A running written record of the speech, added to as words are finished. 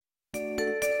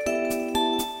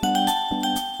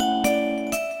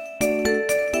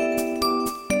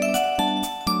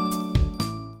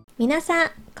皆さ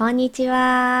ん、こんにち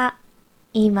は。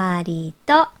いまり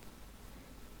と、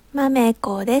まめ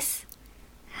こです。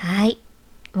はい、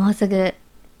もうすぐ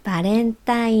バレン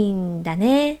タインだ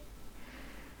ね。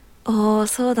おー、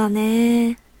そうだ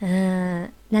ね。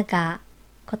なんか、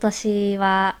今年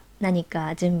は何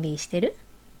か準備してる？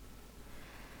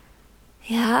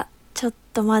いや、ちょっ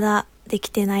とまだでき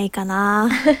てないかな。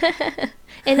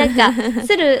なんか、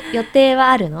する予定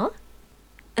はあるの？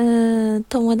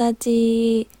友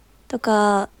達と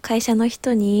か会社の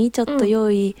人にちょっとうん、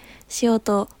用意しよう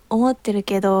と思ってる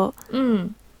けど、う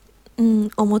ん。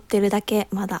思ってるだけ、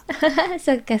まだ。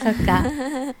そっかそっか。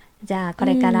じゃあ、こ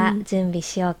れから準備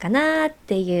しようかなっ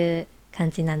ていう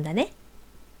感じなんだね。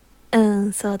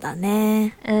そうだ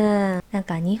ね。なん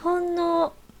か日本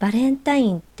のバレンタイ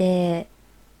ンって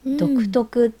う独ん。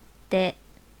特って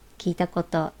聞いたこ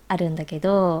とあるんだけ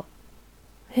ど、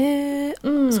へえ、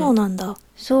うそうん、なんだ。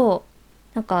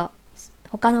なんか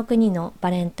他の国のバ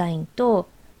レンタインと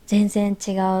全然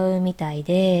違うみたい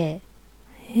で、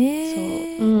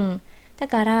へえ、だ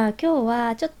から今日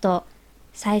はちょっと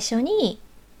最初に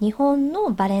日本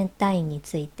のバレンタインに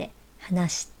ついて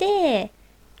話して、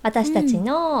私たちうん。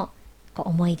の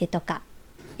思い出とか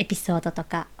エピソードと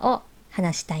かを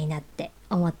話したいなって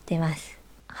思ってます。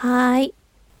はーい。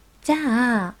じゃ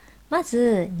あ、ま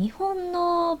ず日本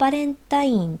のバレンタ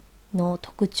インの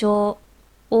特徴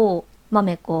をま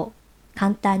めこ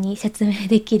簡単に説明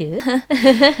できる？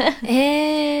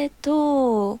えー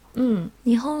と、うん、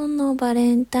日本のバ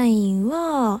レンタイン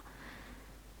は、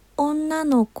女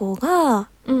の子が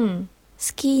うん、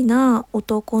好きな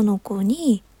男の子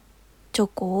にチョ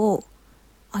コを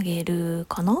あげる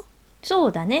かな。そ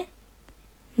うだね。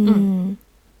ううん、ん。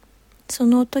そ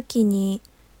の時に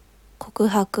告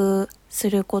白す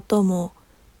ることも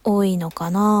多いの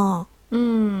かな。う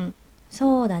ん、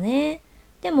そうだね。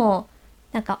でも、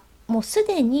なんかもうす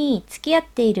でに付き合っ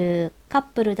ているカッ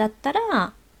プルだった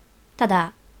ら、た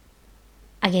だ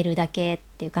あげるだけっ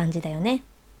ていう感じだよね。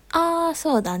ああ、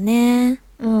そうだね。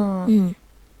うん。うん。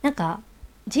なんか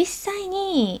実際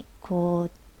に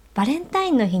バレンタ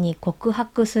インの日に告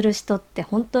白する人って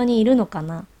本当にいるのか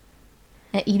な？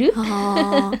いる？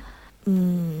 ああ、う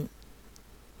ん。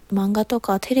漫画と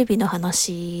かテレビの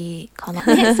話かな。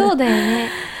ね、そうだよね。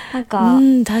なんか、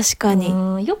確か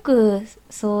に。よく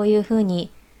そういう風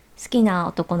に好きな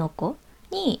男の子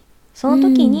にそうの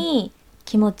時ん。に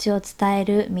気持ちを伝え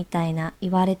るみたいな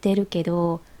言われてるけ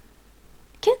ど、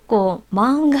結構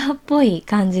漫画っぽい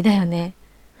感じだよね。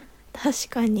確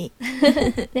かに。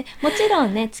で、もちろ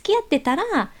んね、付き合ってた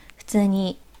ら普通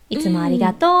にいうつもあり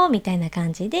がん。とうみたいな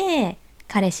感じで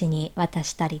彼氏に渡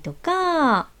したりと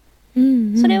か、う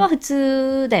んうん。それは普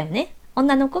通だよね。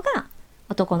女の子が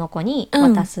男の子にう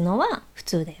ん。渡すのは普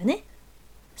通だよね。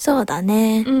そうだ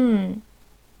ね。うん。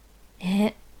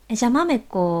じゃあまめ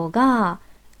こが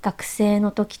学生の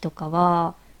時とか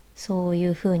はそうい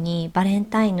う風にバレン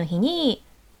タインの日に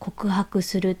告白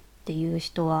するっていう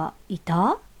人はい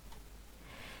た？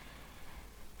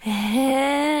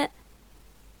ええ、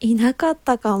いなかっ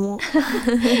たかも。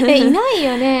いない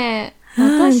よね。う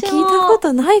ん、私聞いたこも、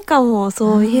とないかも、う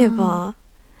そういえん、ば。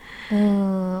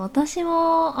私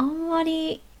もあんま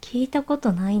り聞いたこ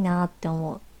とないなって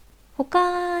思う。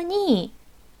他に、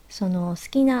その好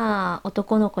きな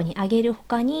男の子にあげる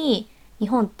他に、日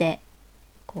本って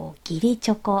義理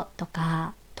チョコと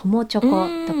か友チョ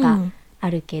うコとかーん。あ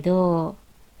るけど、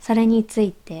それにつ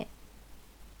いて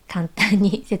簡単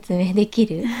に説明でき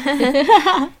る？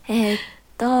えーっ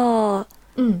と、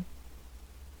うん、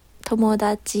友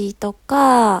達と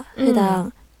か、うん、普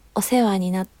段お世話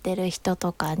になってる人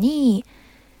とかに、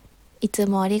いつ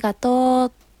もありがとう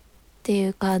ってい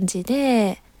う感じ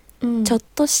で、うん。ちょっ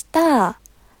とした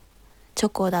チョ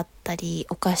コだったり、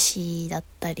お菓子だっ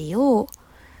たりを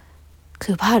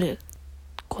配る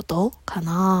ことか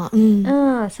な。うん。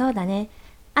うん、そうだね。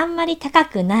あんまり高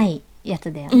くないや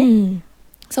つだようね。ん。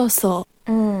そうそ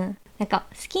うん。なんか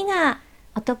好きな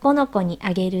男の子に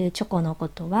あげるチョコのこ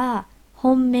とは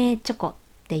本命チョコっ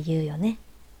て言うよね。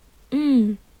う。う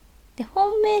ん。で、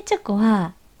本命チョコ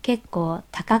は結構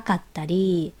高かった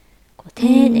り、う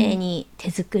丁寧ん。に手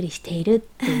作りしているっ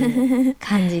ていう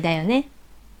感じだよね。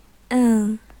う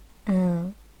ん。う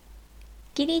ん。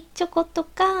義理チョコと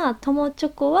か友チョ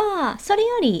コはそれ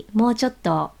よりもうちょっ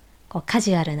とカ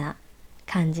ジュアルな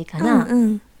感じかうんな。う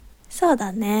ん。そう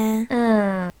だね。う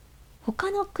ん。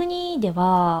他の国で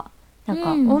はなん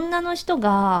かうん。女の人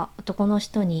が男の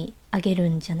人にあげる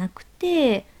んじゃなく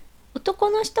て、男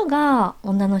の人が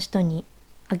女の人に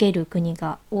あげる国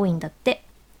が多いんだって。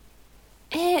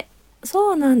え、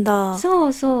そうなんだ。そ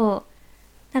うそ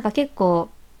う。なんか結構、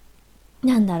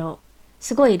なんだろう、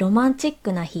すごいロマンチッ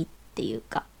クな日ていう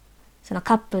か、その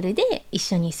カップルで一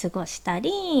緒に過ごした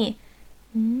り、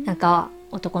うんなんか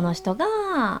男の人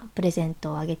がプレゼン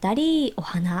トをあげたりお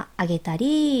花あげた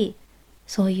り、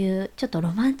そういうちょっとロ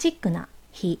マンチックな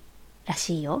日ら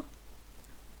しいよ。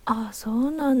あ、そ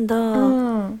うなんうだ。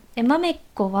ん。まめっ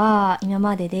子は今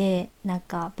まででなん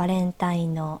かバレンタイ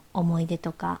ンの思い出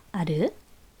とかある？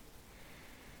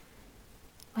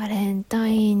バレンタ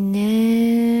イン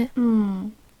ね。う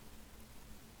ん。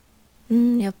う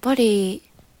ん、やっぱり、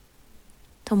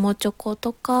友チョコ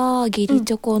とか、義うん。理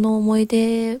チョコの思い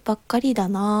出ばっかりだ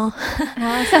な。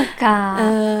ああ、そっ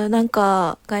か。なん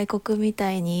か、外国み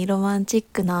たいにロマンチッ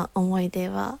クな思い出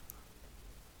は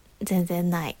全然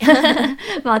ない。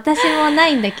まあ私もな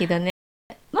いんだけどね。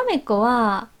まめっ子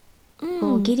はう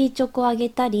こう義ん。理チョコあげ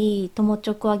たり友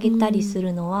チョコあうげたりすん。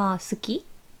るのは好き？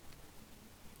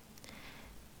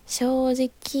正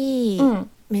直、うん。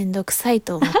めんどくさい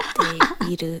と思って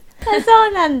いる。あ、そ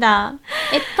うなんだ。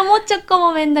友チョコ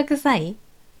もめんどくさい？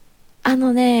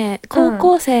高うん。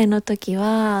校生の時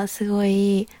は、すご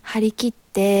い張り切っ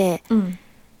てうん。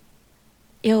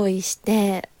用意し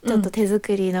て、うん。ちょっと手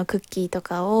作りのクッキーと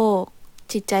かを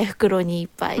ちっちゃい袋にいっ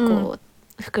ぱいうん。こ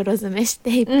う、袋詰めして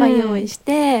いっうぱい用意ん。し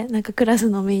て、なんかクラス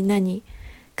のみんなに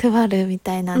配るみ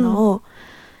たいなうん。のを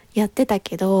やってた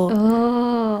けおど、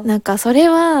ー。なんかそれ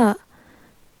は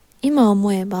今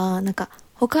思えば、なんか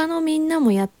他のみんな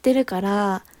もやってるか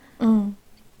ら、うん。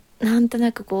なんと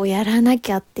なくこうやらな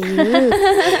きゃっていう、う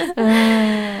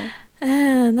ーん。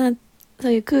うん、そ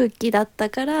ういう空気だった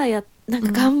からなんかう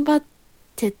ん。頑張っ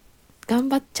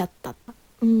ちゃった。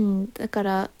うん、だか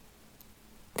ら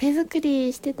手作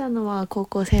りしてたのは高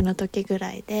校生の時ぐ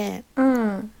らいで、う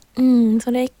ん。うん、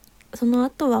その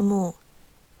後はもう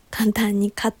簡単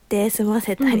に買って済ま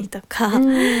せたりうん。とか、う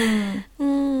ん。う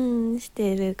ん、し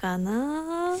てるか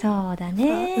な。そうだう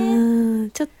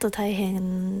ね。ちょっと大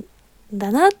変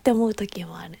だなって思う時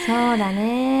もある。そうだ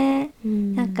ね。う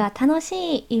なんかん、楽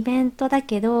しいイベントだ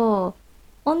けど、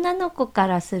女の子か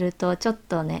らするとちょっ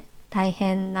とね、大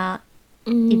変な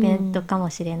うイベントん、かも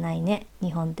しれないね、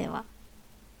日本では。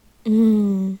う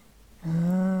ん、うー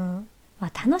ん。ま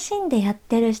あ楽しんでやっ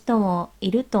てる人もい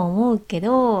ると思うけ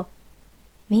ど、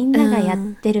みんうながやっ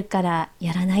ん。てるから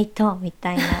やらないとみ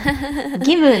たいな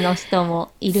義務の人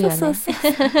もいるそうそうよね。そうそ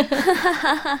う。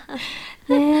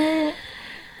ねえ。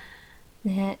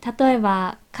ねえ、例え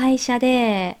ば会社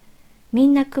でみ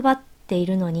んな配ってい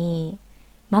るのに、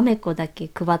まめこだけ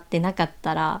配ってなかっ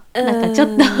たら、うなんかちょっ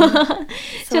と ーん。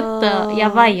ちょっとや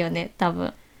ばいそよね、多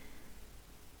分。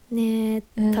う。ねえ、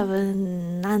多うん。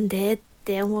分、なんでっ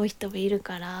て思う人もいる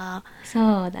から。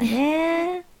そうだね。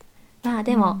ね。まあ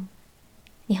でも、うん。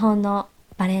日本の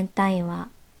バレンタインは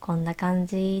こんな感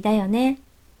じだよね。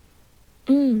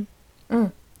うん。う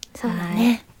ん。そうだはい。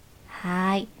ね。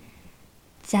はい。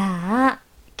じゃあ、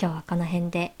今日はこの辺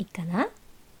でいいかな？は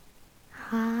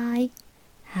ーい。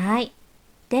はい。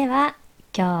では、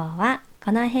今日は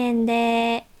この辺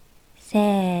で、せ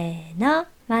ーの、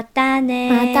また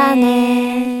またね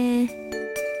ねー。ー。